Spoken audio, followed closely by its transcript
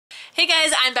Hey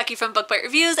guys, I'm Becky from Bookmarks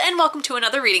Reviews and welcome to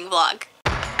another reading vlog.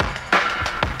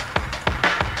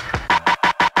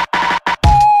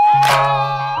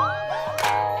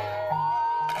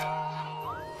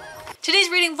 Today's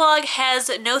reading vlog has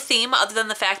no theme other than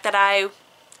the fact that I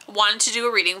wanted to do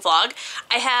a reading vlog.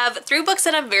 I have 3 books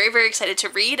that I'm very excited to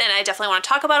read and I definitely want to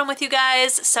talk about them with you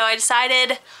guys, so I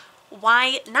decided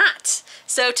why not?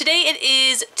 So today it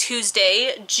is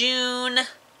Tuesday, June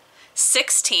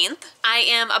 16th. I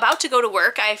am about to go to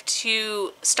work. I have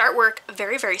to start work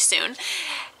very soon.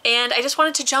 And I just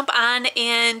wanted to jump on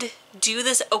and do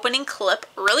this opening clip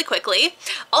really quickly.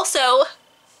 Also,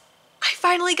 I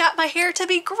finally got my hair to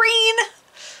be green.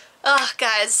 Ugh,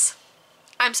 guys,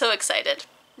 I'm so excited.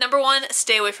 Number 1,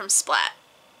 stay away from splat.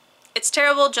 It's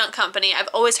terrible, junk company. I've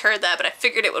always heard that, but I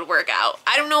figured it would work out.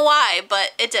 I don't know why,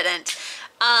 but it didn't.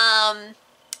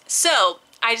 So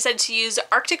I decided to use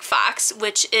Arctic Fox,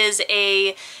 which is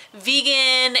a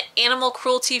vegan, animal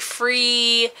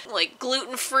cruelty-free, like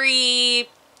gluten-free,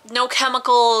 no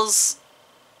chemicals,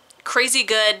 crazy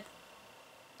good,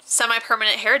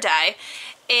 semi-permanent hair dye.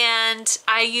 And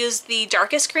I used the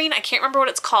darkest green. I can't remember what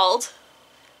it's called,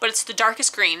 but it's the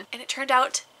darkest green. And it turned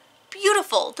out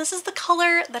beautiful. This is the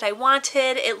color that I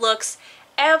wanted. It looks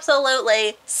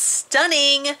absolutely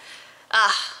stunning.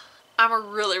 I'm a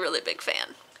really big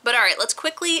fan. But alright, let's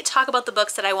quickly talk about the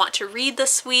books that I want to read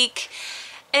this week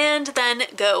and then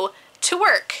go to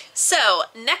work. So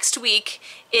next week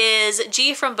is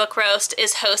G from Book Roast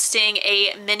is hosting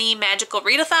a mini magical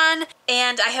readathon,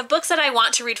 and I have books that I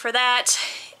want to read for that.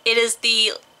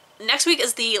 Next week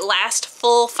is the last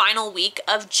full final week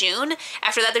of June.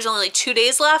 After that, there's only 2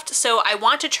 days left, so I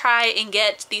want to try and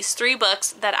get these 3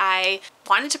 books that I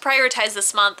wanted to prioritize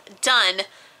this month done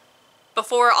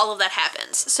before all of that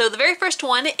happens. So the very first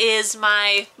one is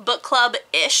my book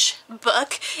club-ish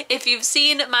book. If you've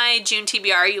seen my June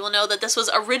TBR, you will know that this was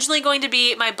originally going to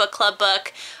be my book club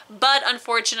book, but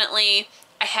unfortunately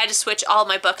I had to switch all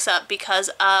my books up because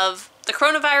of the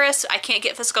coronavirus. I can't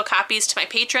get physical copies to my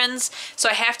patrons, so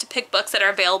I have to pick books that are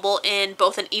available in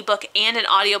both an ebook and an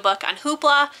audiobook on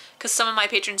Hoopla, because some of my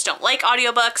patrons don't like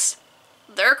audiobooks.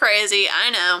 They're crazy, I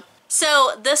know.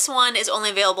 So this one is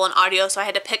only available in audio, so I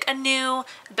had to pick a new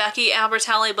Becky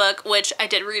Albertalli book, which I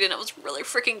did read and it was really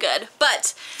freaking good.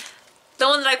 But the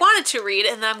one that I wanted to read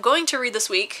and that I'm going to read this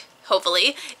week,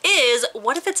 hopefully, is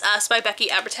What If It's Us by Becky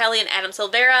Albertalli and Adam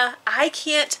Silvera. I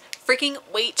can't freaking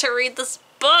wait to read this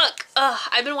book. Ugh,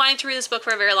 I've been wanting to read this book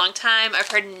for a very long time. I've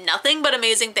heard nothing but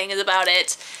amazing things about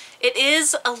it. It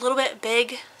is a little bit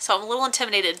big, so I'm a little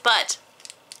intimidated, but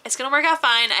it's gonna work out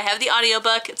fine. I have the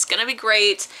audiobook. It's gonna be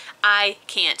great. I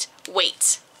can't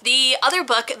wait. The other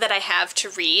book that I have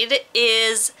to read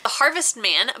is The Harvest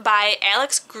Man by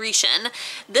Alex Grecian.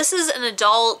 This is an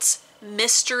adult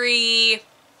mystery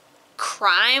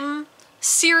crime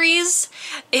series.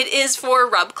 It is for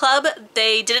Rub Club.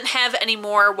 They didn't have any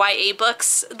more YA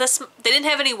books they didn't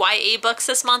have any YA books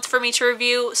this month for me to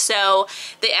review, so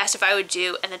they asked if I would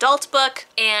do an adult book,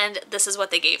 and this is what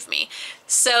they gave me.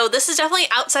 So this is definitely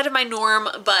outside of my norm,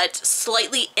 but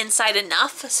slightly inside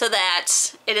enough so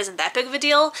that it isn't that big of a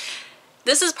deal.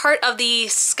 This is part of the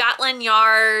Scotland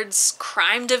Yard's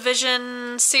Crime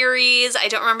Division series. I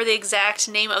don't remember the exact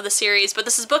name of the series, but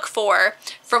this is book 4.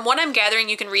 From what I'm gathering,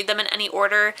 you can read them in any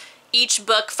order. Each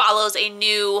book follows a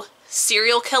new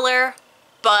serial killer,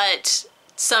 but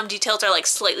some details are like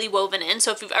slightly woven in.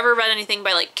 So if you've ever read anything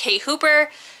by like Kay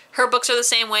Hooper, her books are the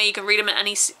same way. You can read them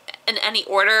in any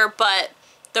order, but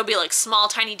there'll be like small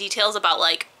tiny details about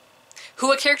like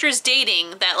who a character is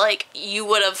dating that like you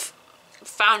would have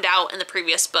found out in the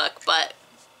previous book, but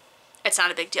it's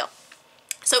not a big deal.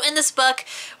 So in this book,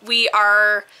 we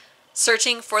are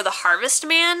searching for the Harvest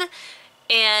Man,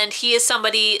 and he is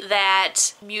somebody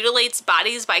that mutilates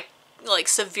bodies by like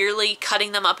severely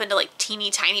cutting them up into like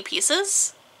teeny tiny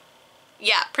pieces.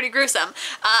 Yeah, pretty gruesome.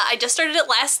 I just started it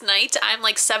last night. I'm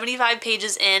like 75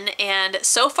 pages in, and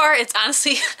so far it's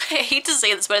honestly, I hate to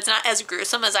say this, but it's not as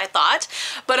gruesome as I thought,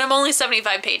 but I'm only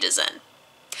 75 pages in.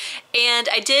 And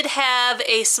I did have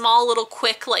a small little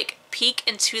quick like peek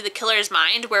into the killer's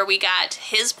mind where we got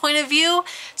his point of view,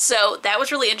 so that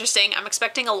was really interesting. I'm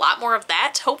expecting a lot more of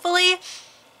that, hopefully,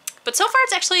 but so far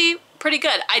it's actually pretty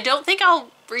good. I don't think I'll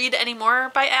read any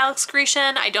more by Alex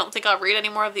Grecian. I don't think I'll read any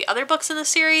more of the other books in the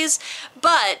series,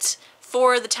 but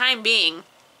for the time being,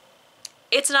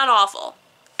 it's not awful.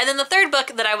 And then the third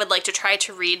book that I would like to try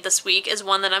to read this week is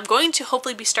one that I'm going to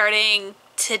hopefully be starting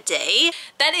today.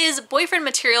 That is Boyfriend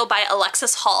Material by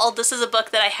Alexis Hall. This is a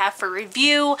book that I have for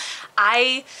review.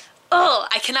 I Oh,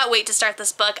 I cannot wait to start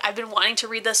this book. I've been wanting to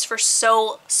read this for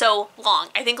so long.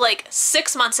 I think like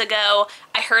 6 months ago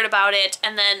I heard about it,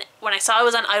 and then when I saw it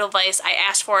was on Edelweiss, I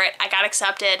asked for it. I got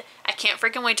accepted. I can't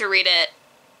freaking wait to read it.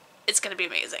 It's gonna be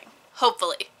amazing.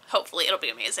 Hopefully it'll be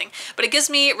amazing. But it gives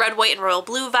me red, white, and royal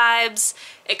blue vibes,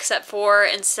 except for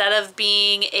instead of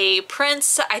being a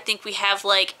prince, I think we have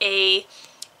like a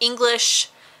English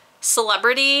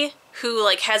celebrity who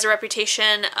like has a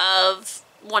reputation of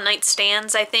one-night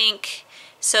stands, I think.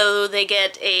 So they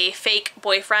get a fake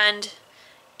boyfriend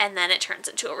and then it turns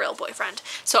into a real boyfriend.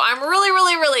 So I'm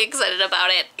really excited about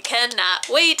it. I cannot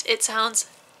wait. It sounds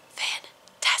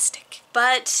fantastic.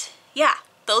 But yeah,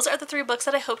 those are the 3 books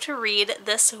that I hope to read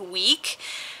this week.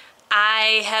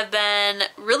 I have been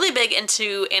really big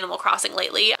into Animal Crossing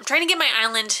lately. I'm trying to get my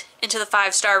island into the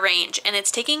 5-star range and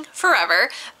it's taking forever,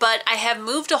 but I have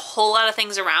moved a whole lot of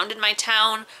things around in my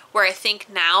town where I think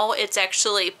now it's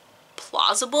actually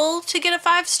plausible to get a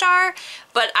 5-star,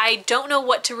 but I don't know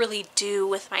what to really do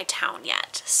with my town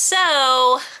yet.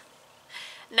 So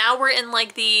now we're in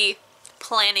like the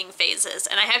planning phases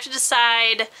and I have to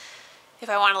decide if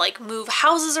I want to like move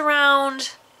houses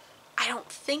around. I don't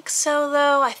think so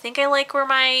though. I think I like where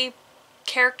my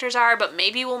characters are, but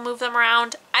maybe we'll move them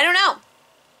around. I don't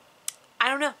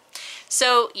know.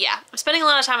 So yeah, I'm spending a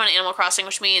lot of time on Animal Crossing,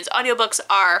 which means audiobooks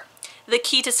are the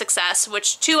key to success,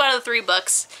 which 2 out of the 3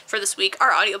 books for this week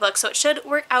are audiobooks, so it should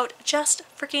work out just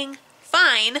freaking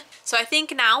fine. So I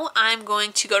think now I'm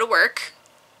going to go to work.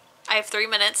 I have 3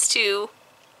 minutes to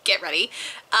get ready,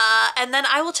 and then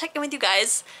I will check in with you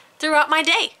guys throughout my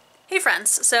day. Hey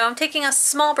friends, so I'm taking a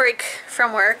small break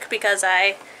from work because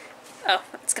oh,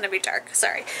 it's gonna be dark,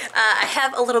 sorry. I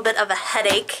have a little bit of a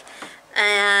headache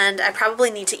and I probably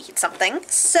need to eat something.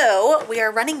 So we are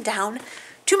running down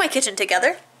to my kitchen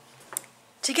together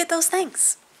to get those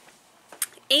things.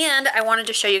 And I wanted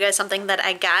to show you guys something that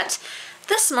I got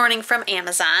this morning from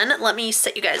Amazon. Let me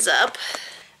set you guys up.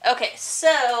 Okay,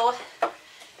 so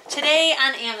today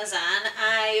on Amazon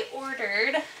I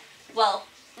ordered, well,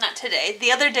 not today,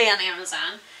 the other day on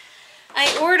Amazon,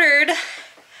 I ordered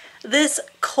this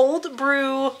cold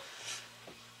brew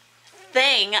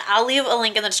thing. I'll leave a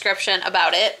link in the description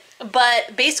about it,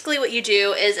 but basically what you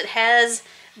do is it has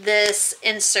this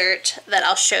insert that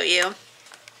I'll show you.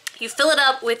 You fill it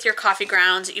up with your coffee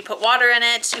grounds, you put water in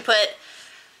it, you put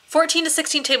 14 to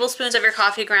 16 tablespoons of your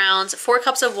coffee grounds, 4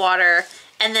 cups of water,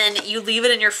 and then you leave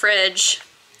it in your fridge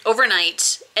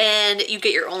overnight and you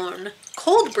get your own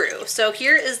cold brew. So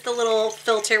here is the little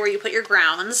filter where you put your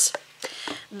grounds.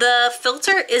 The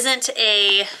filter isn't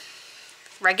a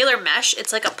regular mesh,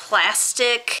 it's like a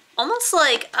plastic, almost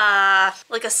like a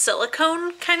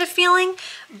silicone kind of feeling,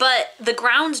 but the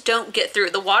grounds don't get through.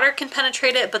 The water can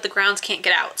penetrate it, but the grounds can't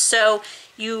get out. So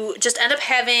you just end up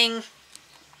having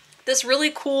this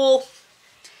really cool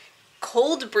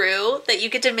cold brew that you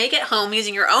get to make at home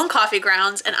using your own coffee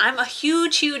grounds, and I'm a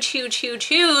huge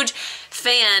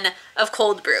fan of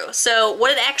cold brew. So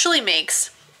what it actually makes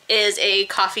is a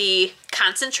coffee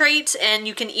concentrate, and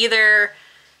you can either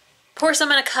pour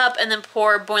some in a cup and then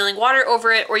pour boiling water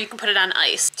over it, or you can put it on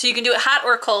ice. So you can do it hot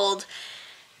or cold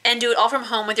and do it all from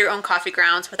home with your own coffee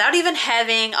grounds without even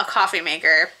having a coffee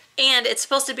maker. And it's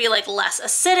supposed to be like less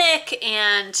acidic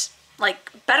and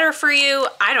like better for you.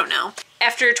 I don't know.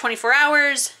 After 24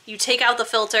 hours, you take out the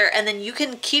filter and then you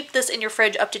can keep this in your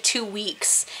fridge up to 2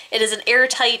 weeks. It is an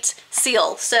airtight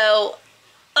seal. So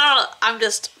I'm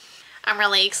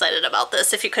really excited about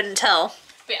this, if you couldn't tell.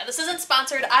 But yeah, this isn't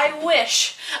sponsored. I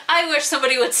wish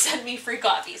somebody would send me free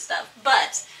coffee stuff,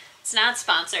 but it's not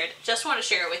sponsored. Just want to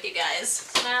share it with you guys.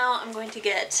 So now I'm going to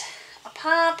get a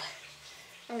pop.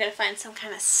 I'm gonna find some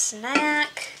kind of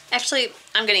snack. Actually,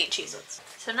 I'm gonna eat Cheez-Its.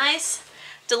 So nice,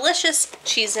 delicious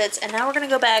Cheez-Its, and now we're gonna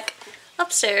go back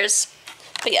upstairs.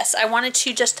 But yes, I wanted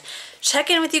to just check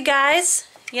in with you guys,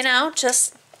 you know,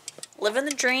 just living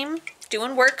the dream,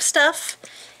 doing work stuff,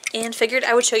 and figured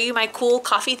I would show you my cool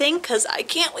coffee thing because I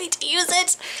can't wait to use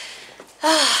it.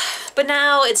 But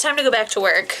now it's time to go back to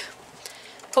work.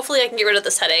 Hopefully I can get rid of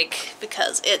this headache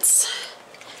because it's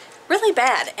really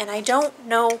bad and I don't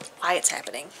know why it's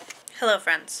happening. Hello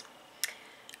friends.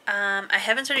 I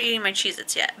haven't started eating my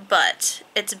Cheez-Its yet, but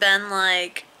it's been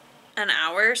like an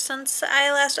hour since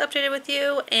I last updated with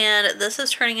you, and this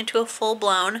is turning into a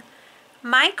full-blown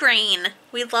migraine.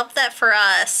 We love that for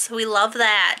us. We love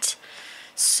that.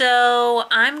 So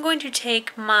I'm going to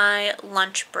take my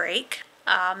lunch break.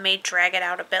 May drag it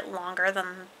out a bit longer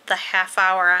than the half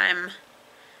hour I'm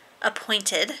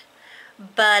appointed,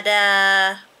 but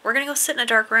we're gonna go sit in a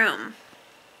dark room.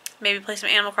 Maybe play some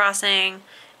Animal Crossing.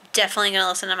 Definitely gonna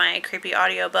listen to my creepy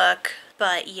audiobook,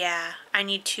 But yeah, I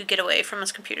need to get away from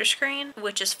this computer screen,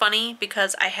 which is funny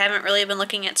because I haven't really been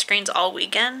looking at screens all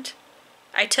weekend.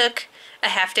 I took a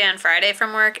half day on Friday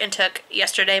from work and took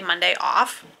yesterday, Monday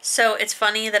off. So it's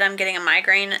funny that I'm getting a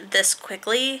migraine this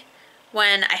quickly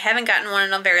when I haven't gotten one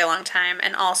in a very long time,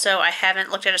 and also I haven't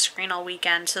looked at a screen all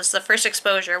weekend. So it's the first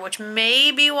exposure, which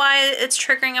may be why it's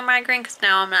triggering a migraine, because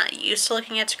now I'm not used to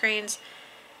looking at screens.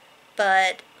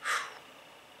 But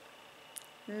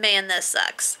man, this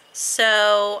sucks.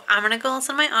 So I'm gonna go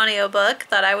listen to my audiobook.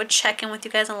 Thought I would check in with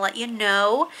you guys and let you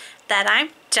know that I'm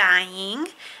dying.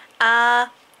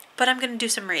 But I'm gonna do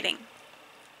some reading.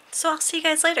 So I'll see you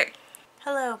guys later.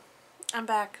 Hello, I'm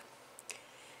back.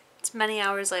 It's many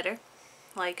hours later,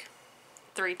 like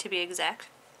 3 to be exact.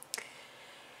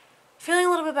 Feeling a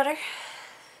little bit better.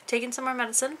 Taking some more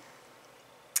medicine.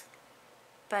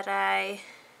 But I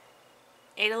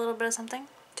ate a little bit of something.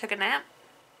 Took a nap.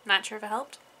 Not sure if it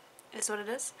helped. Is what it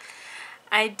is.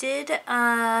 I did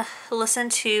listen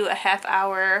to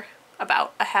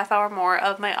about a half hour more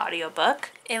of my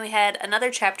audiobook, and we had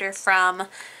another chapter from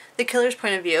the killer's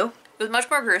point of view. It was much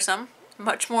more gruesome,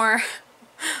 much more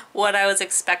what I was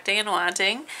expecting and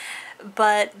wanting,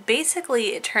 but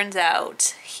basically it turns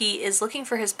out he is looking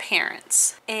for his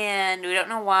parents, and we don't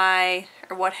know why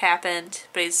or what happened,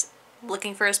 but he's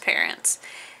looking for his parents,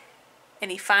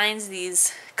 and he finds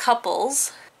these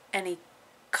couples and he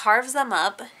carves them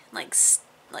up, like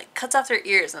cuts off their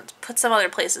ears and puts them other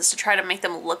places to try to make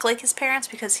them look like his parents,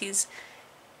 because he's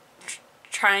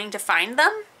trying to find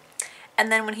them. And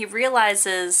then when he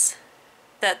realizes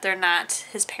that they're not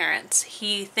his parents,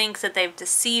 he thinks that they've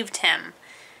deceived him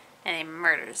and he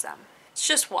murders them. It's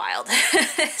just wild.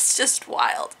 It's just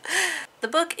wild. The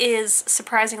book is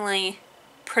surprisingly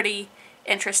pretty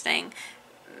interesting,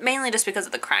 mainly just because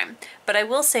of the crime. But I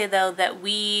will say though that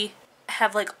we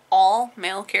have like all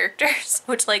male characters,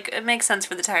 which like it makes sense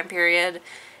for the time period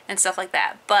and stuff like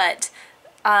that, but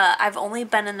I've only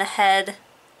been in the head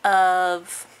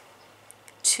of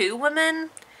 2 women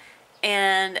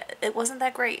and it wasn't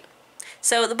that great.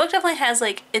 So the book definitely has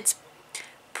like its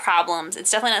problems.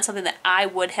 It's definitely not something that I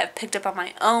would have picked up on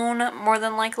my own more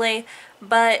than likely,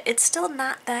 but it's still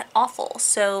not that awful,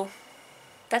 so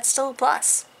that's still a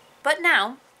plus. But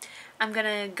now I'm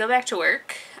gonna go back to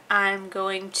work. I'm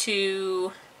going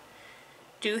to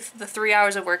do the 3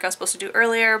 hours of work I was supposed to do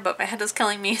earlier, but my head is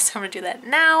killing me, so I'm going to do that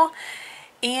now.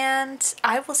 And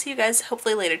I will see you guys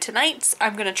hopefully later tonight.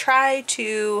 I'm going to try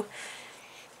to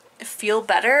feel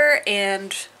better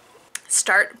and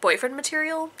start boyfriend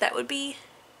material. That would be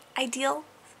ideal.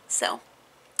 So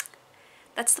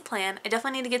that's the plan. I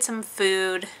definitely need to get some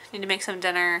food. Need to make some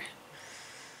dinner.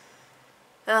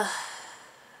 Ugh.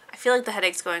 I feel like the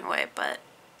headache's going away, but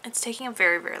it's taking a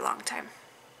very, very long time.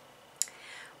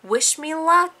 Wish me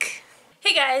luck.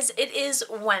 Hey guys, it is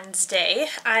Wednesday.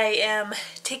 I am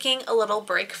taking a little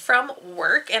break from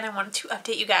work and I wanted to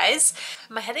update you guys.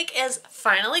 My headache is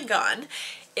finally gone.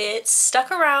 It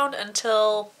stuck around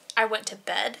until I went to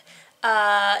bed.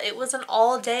 It was an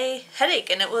all-day headache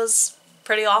and it was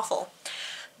pretty awful.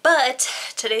 But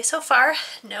today so far,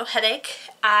 no headache.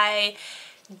 I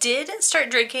did start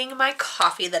drinking my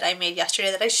coffee that I made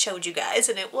yesterday that I showed you guys,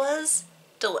 and it was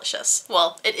delicious.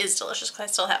 Well, it is delicious because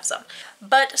I still have some.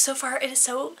 But so far it is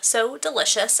so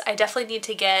delicious. I definitely need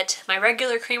to get my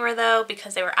regular creamer though,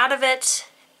 because they were out of it.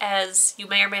 As you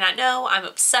may or may not know, I'm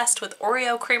obsessed with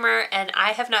Oreo creamer and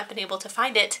I have not been able to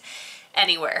find it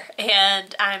anywhere.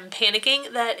 And I'm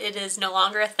panicking that it is no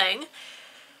longer a thing.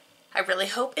 I really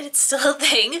hope it's still a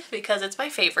thing because it's my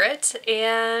favorite.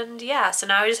 And yeah, so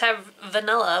now I just have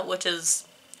vanilla, which is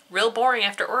real boring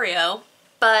after Oreo.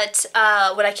 But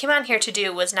what I came on here to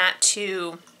do was not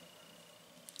to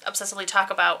obsessively talk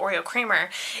about Oreo creamer.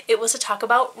 It was to talk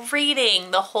about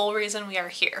reading, the whole reason we are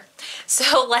here.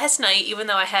 So last night, even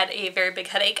though I had a very big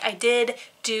headache, I did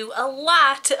do a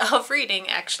lot of reading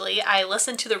actually. I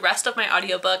listened to the rest of my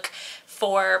audiobook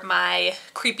for my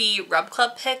creepy Rub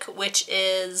Club pick, which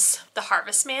is The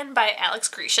Harvest Man by Alex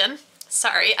Grecian.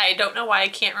 Sorry, I don't know why I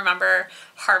can't remember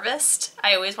Harvest.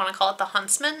 I always want to call it The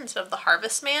Huntsman instead of The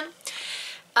Harvest Man.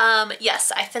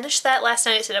 Yes, I finished that last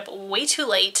night. I stayed up way too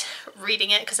late reading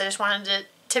it because I just wanted it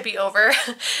to be over.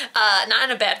 Not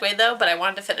in a bad way though, but I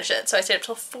wanted to finish it. So I stayed up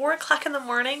till 4 o'clock in the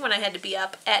morning when I had to be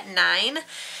up at 9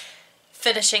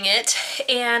 finishing it.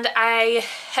 And I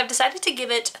have decided to give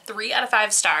it 3 out of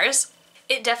 5 stars.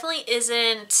 It definitely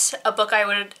isn't a book I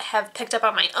would have picked up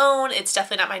on my own. It's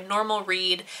definitely not my normal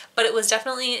read, but it was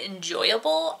definitely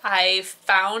enjoyable. I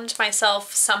found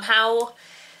myself somehow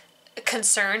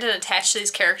concerned and attached to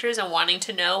these characters and wanting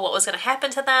to know what was going to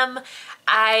happen to them.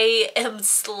 I am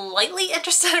slightly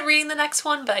interested in reading the next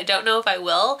one, but I don't know if I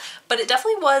will. But it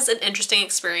definitely was an interesting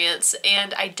experience,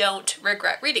 and I don't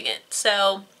regret reading it.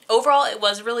 So overall, it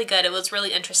was really good. It was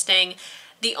really interesting.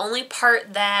 The only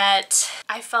part that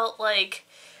I felt like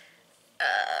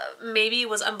maybe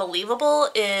was unbelievable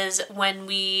is when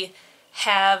we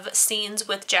have scenes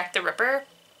with Jack the Ripper.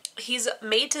 He's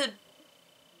made to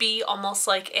be almost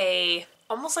like a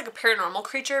paranormal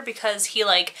creature, because he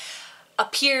like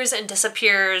appears and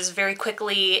disappears very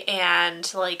quickly,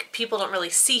 and like people don't really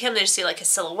see him, they just see like his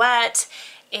silhouette,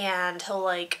 and he'll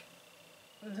like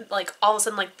all of a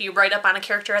sudden like be right up on a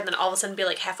character and then all of a sudden be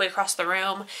like halfway across the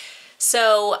room.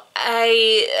 So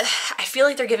I feel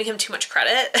like they're giving him too much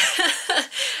credit.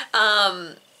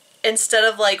 Instead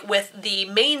of like with the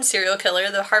main serial killer,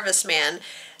 the Harvest Man,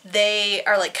 they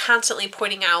are like constantly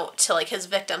pointing out to like his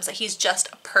victims that he's just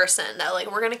a person, that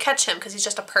like we're gonna catch him because he's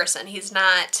just a person. He's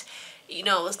not, you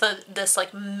know, this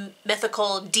like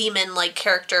mythical demon like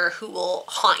character who will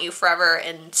haunt you forever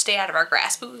and stay out of our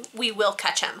grasp. We will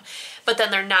catch him. But then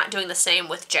they're not doing the same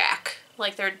with Jack.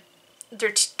 Like they're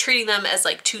treating them as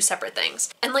like two separate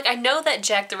things. And like I know that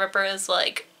Jack the Ripper is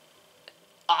like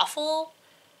awful,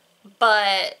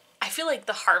 but I feel like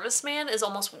the Harvest Man is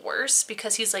almost worse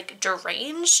because he's like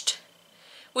deranged,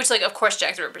 which like of course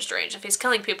Jack the Ripper's deranged if he's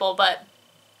killing people, but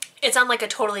it's on like a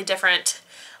totally different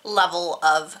level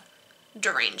of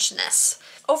derangedness.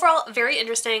 Overall, very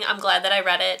interesting. I'm glad that I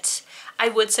read it. I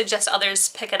would suggest others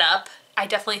pick it up. I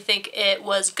definitely think it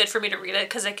was good for me to read it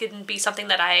because it can be something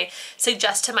that I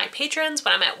suggest to my patrons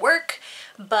when I'm at work.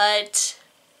 But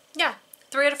yeah,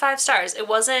 3 out of 5 stars. It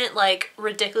wasn't like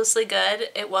ridiculously good.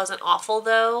 It wasn't awful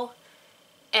though,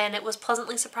 and it was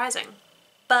pleasantly surprising.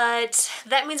 But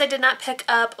that means I did not pick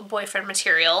up Boyfriend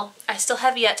Material. I still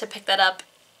have yet to pick that up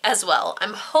as well.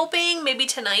 I'm hoping maybe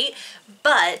tonight,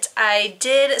 but I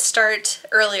did start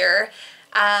earlier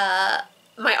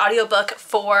my audiobook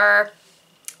for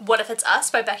What If It's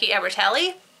Us by Becky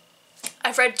Abertally.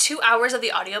 I've read 2 hours of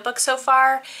the audiobook so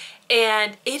far,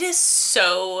 and it is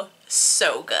so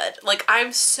good. Like,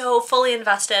 I'm so fully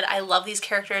invested. I love these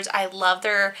characters. I love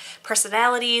their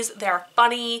personalities. They're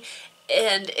funny,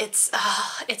 and it's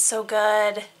so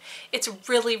good. It's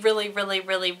really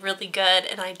good,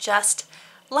 and I just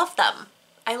love them.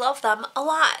 I love them a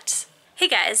lot. Hey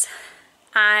guys,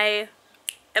 I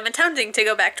am attempting to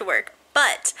go back to work,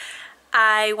 but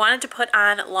I wanted to put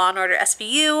on Law & Order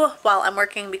SVU while I'm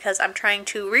working because I'm trying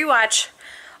to rewatch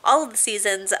all of the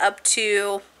seasons up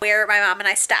to where my mom and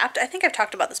I stopped. I think I've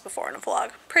talked about this before in a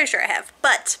vlog. Pretty sure I have.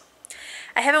 But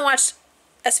I haven't watched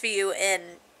SVU in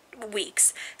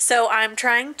weeks. So I'm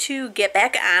trying to get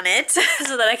back on it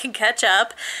so that I can catch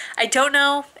up. I don't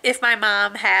know if my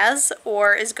mom has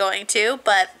or is going to,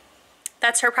 but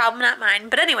that's her problem, not mine.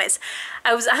 But anyways,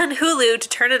 I was on Hulu to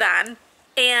turn it on.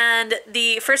 And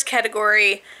the first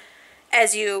category,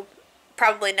 as you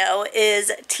probably know,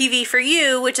 is TV for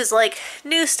you, which is like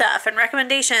new stuff and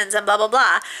recommendations and blah blah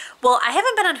blah. Well, I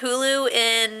haven't been on Hulu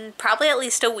in probably at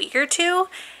least a week or two,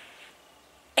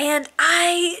 and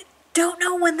I don't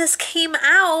know when this came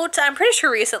out. I'm pretty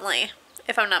sure recently,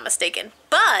 if I'm not mistaken.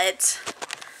 But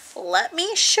let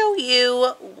me show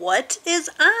you what is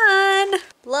on.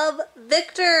 Love,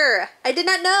 Victor. I did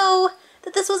not know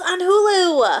that this was on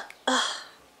Hulu. Ugh.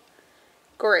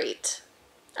 Great.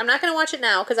 I'm not going to watch it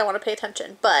now because I want to pay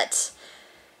attention, but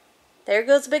there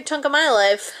goes a big chunk of my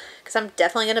life because I'm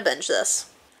definitely going to binge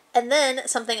this. And then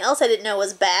something else I didn't know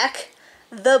was back.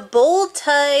 The Bold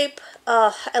Type.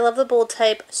 Oh, I love The Bold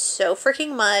Type so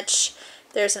freaking much.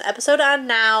 There's an episode on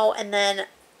now, and then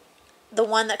the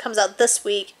one that comes out this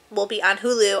week will be on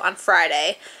Hulu on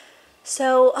Friday.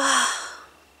 So,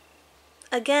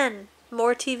 again,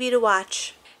 more TV to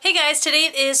watch. Hey guys,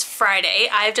 today is Friday.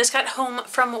 I've just got home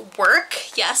from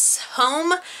work. Yes,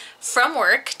 home from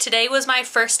work. Today was my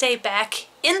first day back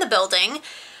in the building.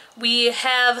 We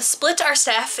have split our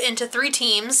staff into 3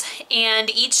 teams,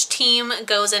 and each team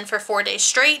goes in for 4 days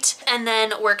straight and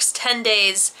then works 10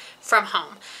 days from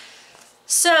home.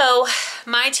 So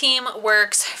my team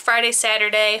works Friday,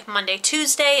 Saturday, Monday,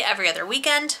 Tuesday, every other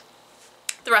weekend.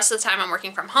 The rest of the time I'm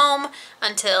working from home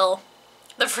until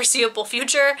the foreseeable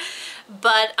future.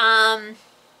 But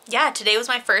yeah, today was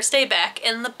my first day back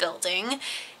in the building.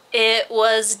 It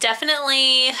was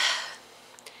definitely,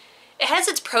 it has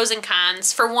its pros and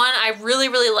cons. For one, I really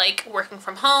like working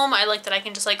from home. I like that I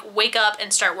can just like wake up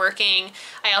and start working.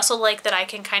 I also like that I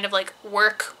can kind of like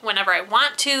work whenever I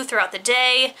want to throughout the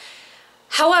day.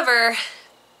 However,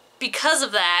 because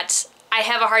of that, I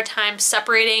have a hard time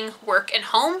separating work and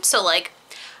home. So like,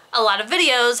 a lot of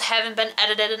videos haven't been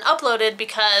edited and uploaded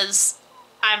because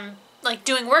I'm like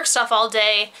doing work stuff all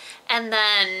day and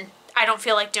then I don't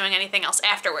feel like doing anything else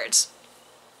afterwards.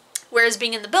 Whereas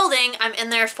being in the building, I'm in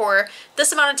there for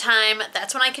this amount of time.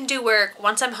 That's when I can do work.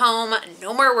 Once I'm home,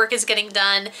 no more work is getting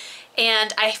done.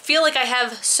 And I feel like I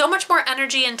have so much more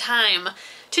energy and time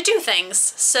to do things.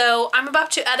 So I'm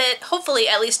about to edit hopefully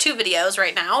at least 2 videos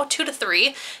right now, 2 to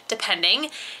 3, depending.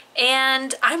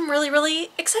 And I'm really, really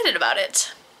excited about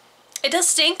it. It does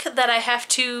stink that I have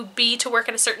to be to work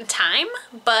at a certain time,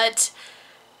 but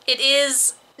it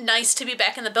is nice to be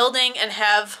back in the building and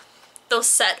have those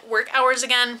set work hours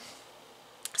again.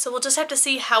 So we'll just have to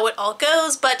see how it all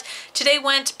goes, but today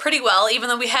went pretty well, even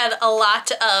though we had a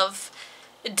lot of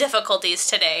difficulties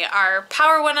today. Our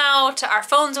power went out, our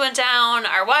phones went down,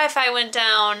 our Wi-Fi went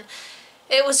down.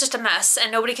 It was just a mess,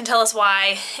 and nobody can tell us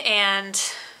why, and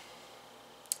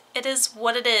it is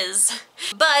what it is.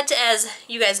 But as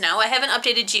you guys know, I haven't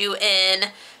updated you in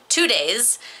 2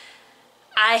 days.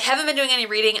 I haven't been doing any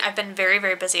reading. I've been very,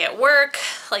 very busy at work.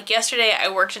 Like yesterday, I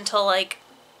worked until like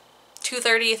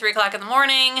 2:30, 3 o'clock in the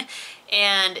morning,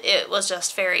 and it was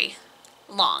just very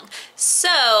long. So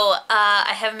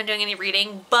I haven't been doing any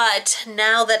reading, but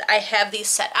now that I have these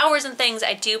set hours and things,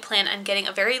 I do plan on getting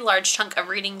a very large chunk of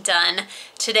reading done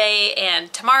today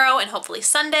and tomorrow and hopefully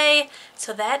Sunday.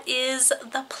 So that is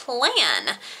the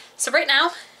plan. So right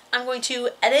now I'm going to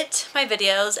edit my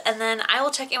videos and then I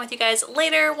will check in with you guys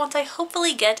later once I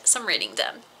hopefully get some reading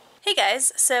done. Hey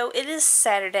guys, so it is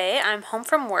Saturday. I'm home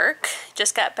from work.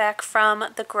 Just got back from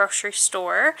the grocery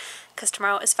store because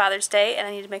tomorrow is Father's Day and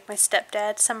I need to make my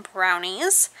stepdad some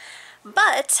brownies.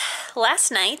 But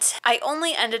last night, I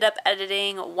only ended up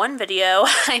editing 1 video.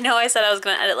 I know I said I was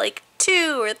going to edit like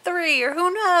 2 or 3 or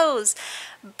who knows,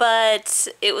 but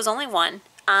it was only 1.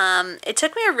 It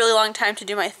took me a really long time to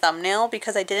do my thumbnail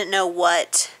because I didn't know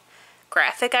what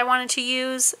graphic I wanted to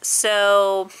use,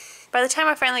 so by the time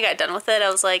I finally got done with it, I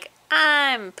was like,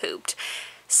 I'm pooped.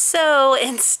 So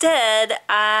instead,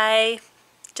 I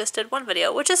just did 1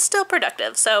 video, which is still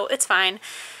productive, so it's fine.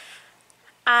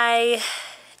 I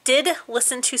did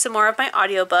listen to some more of my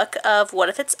audiobook of What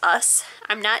If It's Us.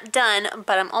 I'm not done,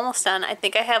 but I'm almost done. I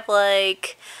think I have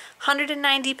like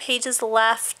 190 pages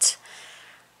left.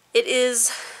 It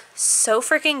is so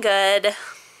freaking good.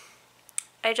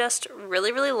 I just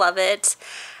really, really love it.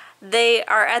 They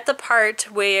are at the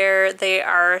part where they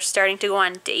are starting to go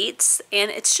on dates, and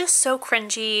it's just so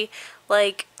cringy.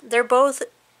 Like, they're both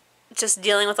just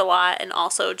dealing with a lot and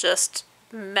also just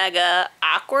mega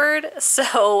awkward.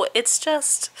 So it's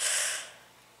just,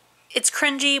 it's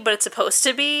cringy, but it's supposed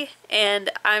to be.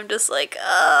 And I'm just like,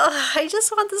 I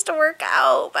just want this to work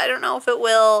out, but I don't know if it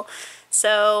will.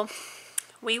 So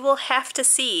we will have to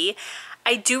see.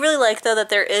 I do really like, though, that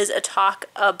there is a talk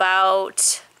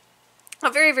about,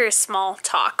 a very, very small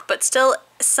talk, but still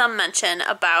some mention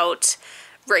about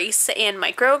race and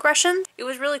microaggressions. It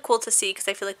was really cool to see because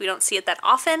I feel like we don't see it that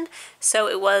often, so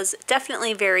it was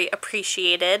definitely very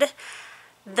appreciated.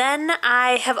 Then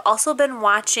I have also been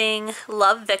watching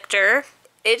Love, Victor.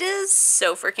 It is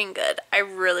so freaking good. I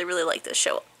really, really like this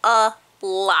show a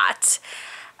lot.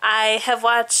 I have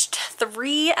watched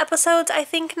 3 episodes, I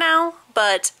think, now,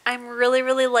 but I'm really,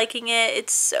 really liking it.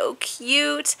 It's so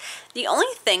cute. The only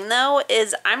thing, though,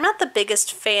 is I'm not the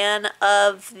biggest fan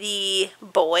of the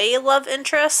boy love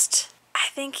interest. I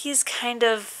think he's kind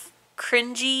of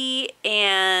cringy,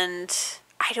 and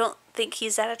I don't think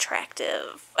he's that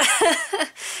attractive.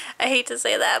 I hate to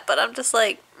say that, but I'm just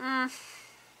like,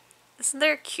 isn't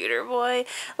there a cuter boy?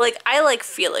 Like, I like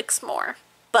Felix more,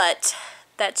 but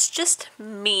that's just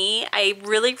me. I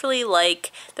really, really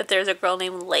like that there's a girl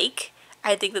named Lake.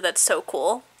 I think that that's so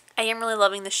cool. I am really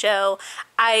loving the show.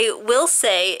 I will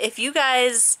say, if you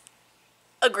guys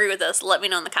agree with this, let me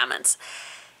know in the comments.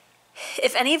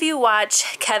 If any of you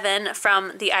watch Kevin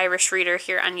from The Irish Reader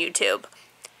here on YouTube,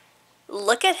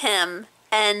 look at him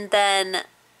and then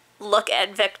look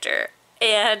at Victor.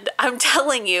 And I'm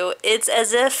telling you, it's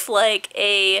as if like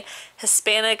a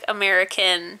Hispanic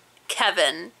American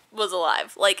Kevin was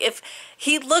alive. Like, if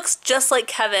he looks just like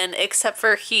Kevin, except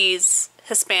for he's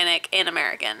Hispanic and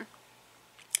American.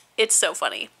 It's so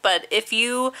funny. But if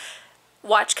you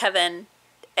watch Kevin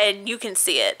and you can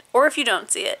see it, or if you don't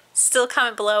see it, still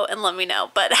comment below and let me know.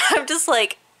 But I'm just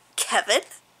like, Kevin,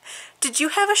 did you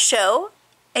have a show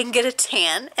and get a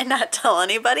tan and not tell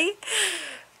anybody?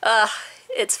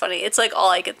 It's funny. It's like all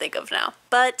I can think of now.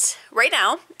 But right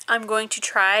now, I'm going to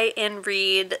try and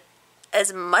read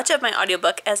as much of my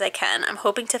audiobook as I can. I'm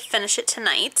hoping to finish it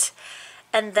tonight.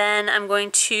 And then I'm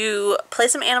going to play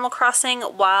some Animal Crossing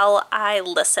while I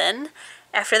listen.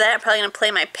 After that, I'm probably going to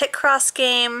play my Picross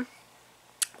game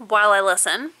while I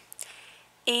listen.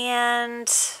 And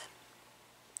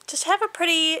just have a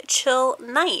pretty chill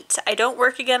night. I don't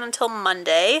work again until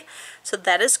Monday, so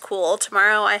that is cool.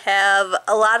 Tomorrow I have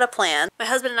a lot of plans. My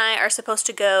husband and I are supposed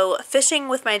to go fishing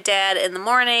with my dad in the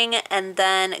morning and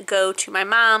then go to my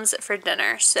mom's for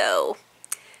dinner. So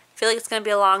I feel like it's going to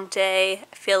be a long day.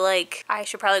 I feel like I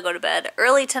should probably go to bed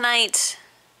early tonight.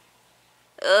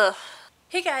 Ugh.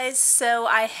 Hey guys, so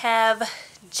I have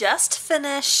just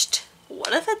finished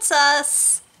What If It's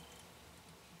Us?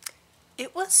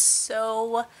 It was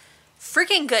so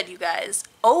freaking good, you guys.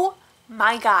 Oh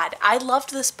my god, I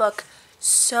loved this book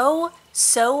so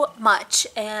much,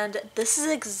 and this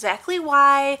is exactly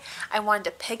why I wanted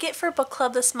to pick it for book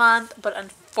club this month, but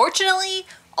unfortunately,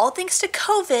 all thanks to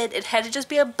COVID, it had to just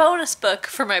be a bonus book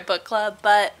for my book club,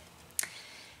 but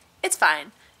it's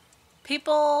fine.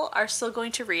 People are still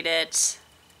going to read it.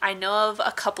 I know of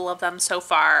a couple of them so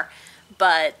far,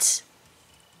 but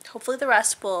hopefully the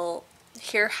rest will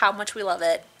hear how much we love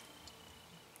it,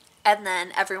 and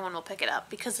then everyone will pick it up,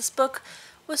 because this book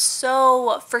was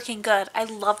so freaking good. I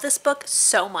love this book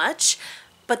so much,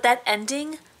 but that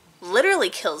ending literally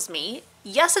kills me.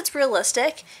 Yes, it's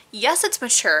realistic. Yes, it's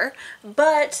mature,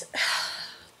 but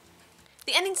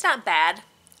the ending's not bad.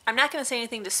 I'm not going to say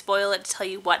anything to spoil it, to tell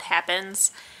you what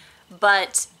happens,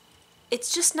 but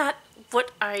it's just not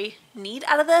what I need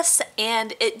out of this,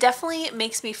 and it definitely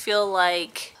makes me feel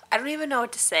like I don't even know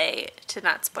what to say to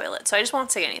not spoil it, so I just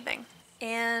won't say anything.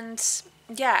 And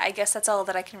yeah, I guess that's all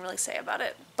that I can really say about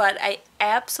it, but I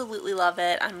absolutely love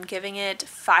it. I'm giving it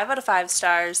 5 out of 5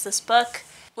 stars. This book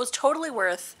was totally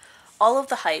worth all of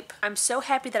the hype. I'm so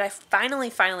happy that I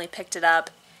finally picked it up.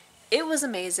 It was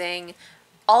amazing.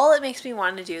 All it makes me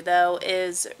want to do, though,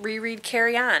 is reread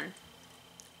Carry On.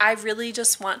 I really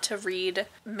just want to read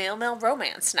male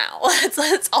romance now.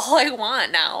 That's all I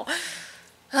want now.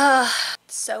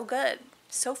 So good.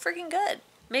 So freaking good.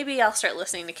 Maybe I'll start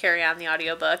listening to Carry On the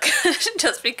audiobook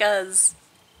just because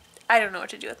I don't know what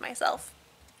to do with myself.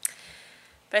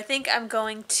 But I think I'm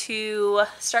going to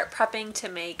start prepping to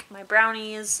make my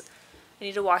brownies. I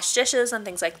need to wash dishes and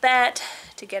things like that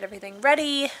to get everything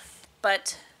ready.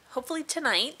 But hopefully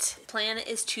tonight, the plan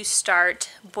is to start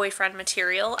boyfriend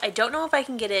material. I don't know if I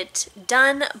can get it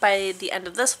done by the end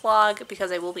of this vlog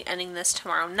because I will be ending this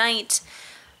tomorrow night.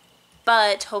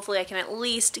 But hopefully I can at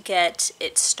least get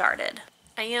it started.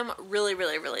 I am really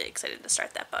excited to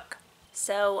start that book.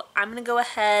 So I'm going to go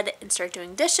ahead and start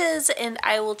doing dishes, and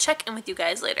I will check in with you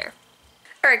guys later.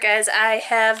 Alright guys, I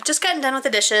have just gotten done with the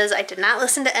dishes. I did not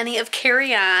listen to any of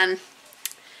Carry On.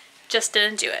 Just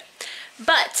didn't do it.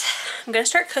 But I'm going to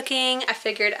start cooking. I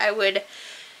figured I would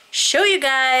show you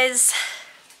guys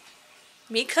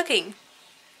me cooking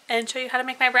and show you how to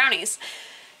make my brownies.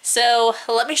 So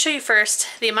let me show you first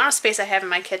the amount of space I have in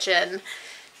my kitchen.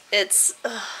 It's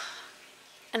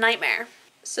a nightmare.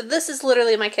 So this is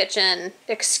literally my kitchen.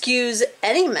 Excuse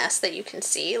any mess that you can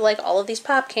see, like all of these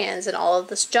pop cans and all of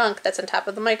this junk that's on top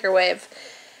of the microwave.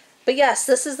 But yes,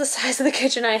 this is the size of the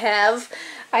kitchen I have.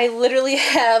 I literally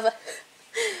have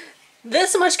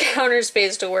this much counter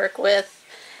space to work with.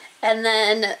 And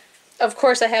then, of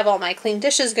course, I have all my clean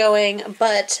dishes going,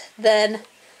 but then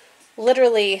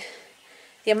literally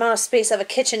the amount of space of a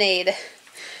KitchenAid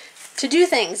to do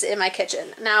things in my kitchen.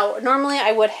 Now, normally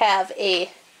I would have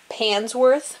a pan's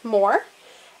worth more,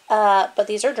 but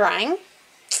these are drying.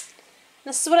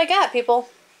 This is what I got, people.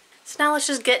 So now let's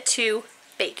just get to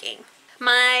baking.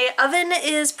 My oven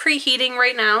is preheating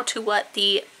right now to what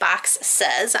the box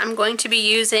says. I'm going to be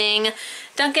using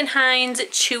Duncan Hines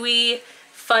Chewy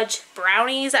Fudge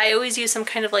Brownies. I always use some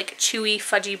kind of like chewy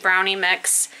fudgy brownie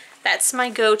mix. That's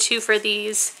my go-to for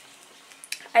these.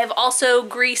 I have also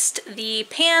greased the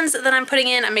pans that I'm putting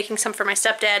in. I'm making some for my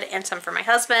stepdad and some for my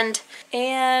husband.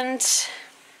 And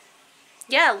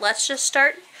yeah, let's just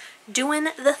start doing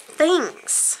the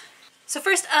things. So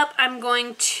first up, I'm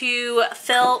going to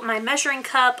fill my measuring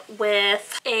cup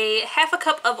with a 1/2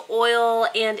 cup of oil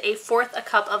and 1/4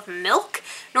 cup of milk.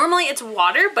 Normally it's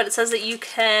water, but it says that you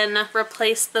can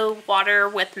replace the water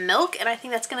with milk, and I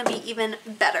think that's gonna be even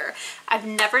better. I've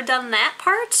never done that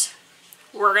part.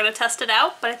 We're gonna test it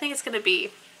out, but I think it's gonna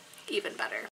be even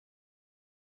better.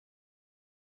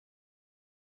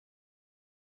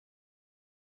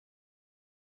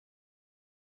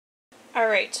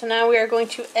 Alright, so now we are going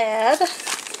to add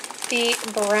the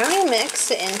brownie mix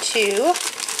into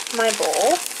my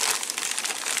bowl.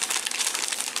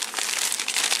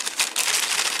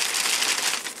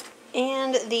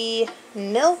 And the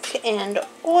milk and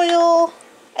oil.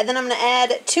 And then I'm going to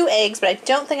add 2 eggs, but I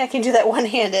don't think I can do that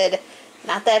one-handed.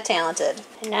 Not that talented.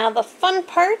 And now the fun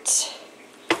part,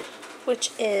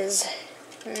 which is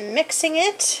mixing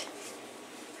it.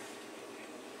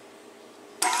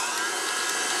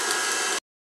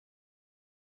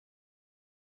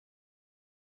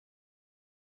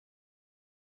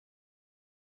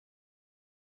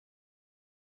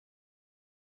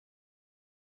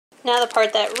 Now the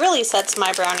part that really sets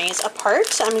my brownies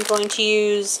apart, I'm going to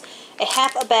use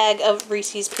half a bag of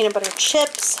Reese's peanut butter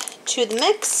chips to the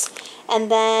mix, and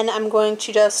then I'm going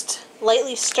to just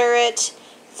lightly stir it,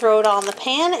 throw it all in the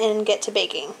pan, and get to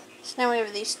baking. So now we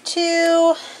have these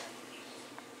two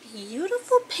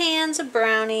beautiful pans of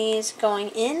brownies going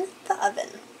in the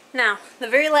oven. Now, the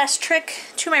very last trick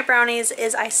to my brownies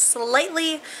is I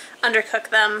slightly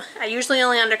undercook them. I usually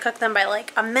only undercook them by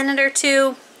like a minute or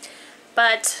two,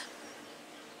 but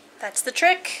that's the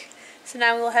trick. So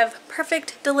now we will have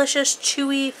perfect, delicious,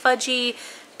 chewy, fudgy,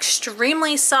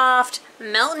 extremely soft,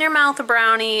 melt in your mouth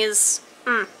brownies.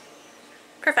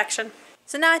 Perfection.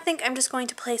 So now I think I'm just going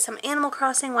to play some Animal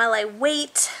Crossing while I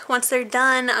wait. Once they're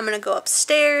done, I'm going to go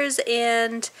upstairs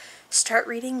and start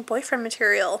reading boyfriend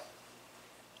material.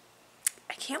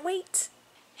 I can't wait.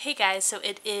 Hey guys, so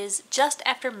it is just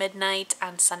after midnight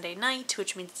on Sunday night,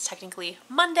 which means it's technically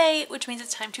Monday, which means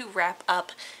it's time to wrap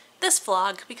up this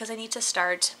vlog because I need to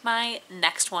start my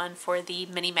next one for the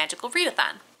mini magical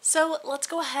readathon. So let's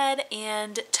go ahead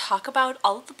and talk about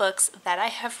all of the books that I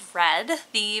have read.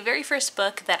 The very first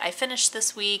book that I finished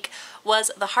this week was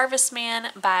The Harvest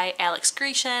Man by Alex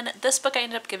Grecian. This book I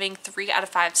ended up giving 3 out of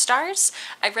 5 stars.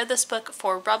 I read this book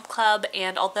for Rub Club,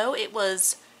 and although it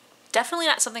was definitely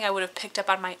not something I would have picked up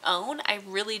on my own, I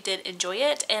really did enjoy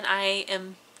it, and I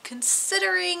am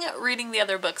considering reading the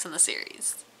other books in the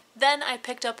series. Then I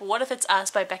picked up What If It's Us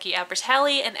by Becky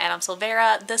Albertalli and Adam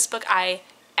Silvera. This book I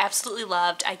absolutely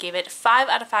loved. I gave it 5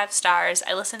 out of 5 stars.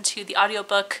 I listened to the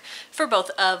audiobook for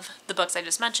both of the books I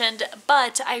just mentioned,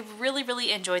 but I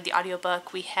really enjoyed the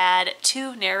audiobook. We had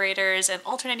 2 narrators, an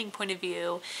alternating point of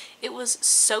view. It was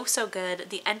so good.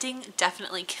 The ending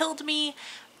definitely killed me,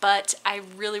 but I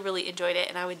really enjoyed it,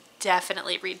 and I would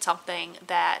definitely read something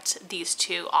that these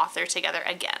 2 author together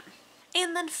again.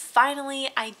 And then finally,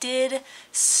 I did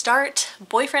start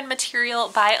Boyfriend Material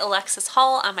by Alexis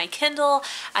Hall on my Kindle.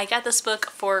 I got this book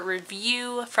for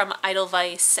review from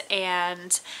Edelweiss,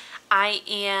 and I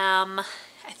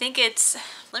think it's,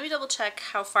 let me double check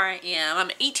how far I am. I'm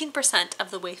 18% of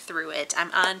the way through it.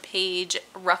 I'm on page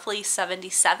roughly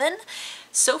 77.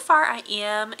 So far I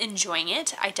am enjoying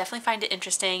it. I definitely find it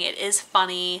interesting. It is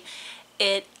funny.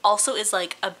 It also is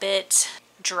like a bit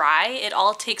dry. It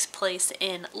all takes place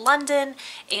in London,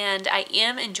 and I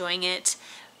am enjoying it,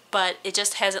 but it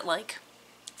just hasn't like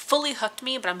fully hooked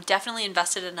me, but I'm definitely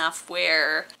invested enough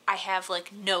where I have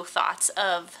like no thoughts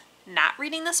of not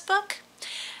reading this book.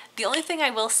 The only thing I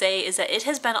will say is that it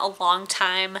has been a long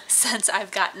time since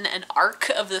I've gotten an arc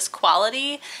of this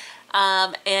quality,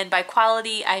 and by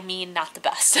quality I mean not the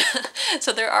best.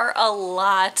 So there are a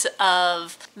lot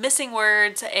of missing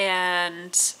words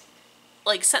and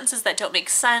like sentences that don't make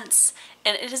sense,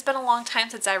 and it has been a long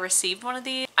time since I received one of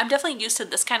these. I'm definitely used to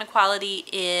this kind of quality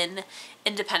in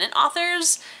independent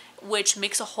authors, which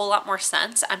makes a whole lot more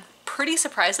sense. I'm pretty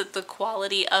surprised at the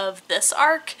quality of this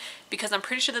arc because I'm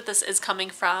pretty sure that this is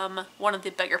coming from one of the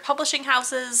bigger publishing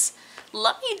houses.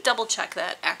 Let me double check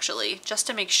that actually, just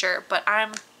to make sure, but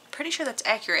I'm pretty sure that's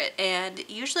accurate, and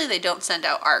usually they don't send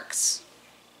out arcs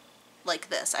like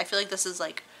this. I feel like this is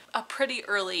like a pretty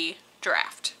early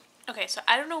draft. Okay, so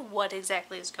I don't know what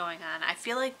exactly is going on. I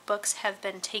feel like books have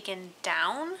been taken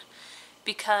down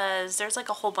because there's like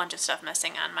a whole bunch of stuff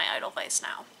missing on my Edelweiss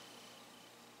now,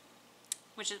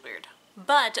 which is weird.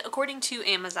 But according to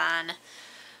Amazon,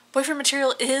 Boyfriend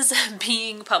Material is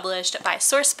being published by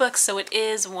Source Books, so it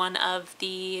is one of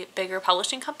the bigger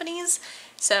publishing companies.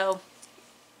 So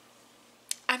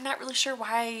I'm not really sure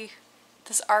why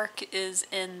this arc is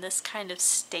in this kind of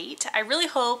state. I really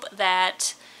hope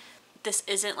that this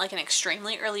isn't like an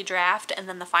extremely early draft and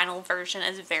then the final version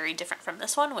is very different from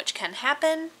this one, which can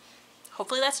happen.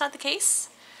 Hopefully that's not the case.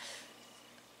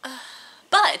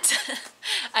 But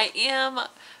I am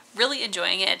really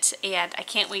enjoying it, and I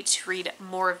can't wait to read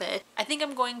more of it. I think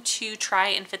I'm going to try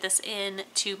and fit this in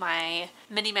to my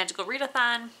mini magical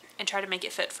readathon and try to make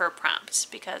it fit for a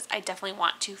prompt because I definitely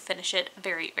want to finish it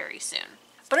very soon.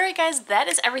 But alright guys, that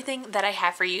is everything that I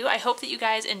have for you. I hope that you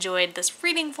guys enjoyed this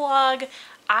reading vlog.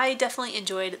 I definitely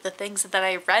enjoyed the things that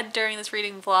I read during this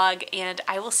reading vlog, and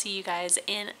I will see you guys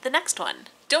in the next one.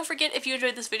 Don't forget, if you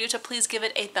enjoyed this video, to please give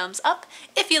it a thumbs up.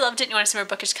 If you loved it and you want to see more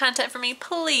bookish content from me,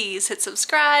 please hit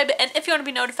subscribe. And if you want to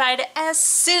be notified as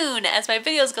soon as my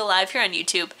videos go live here on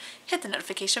YouTube, hit the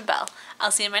notification bell.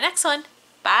 I'll see you in my next one.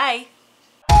 Bye!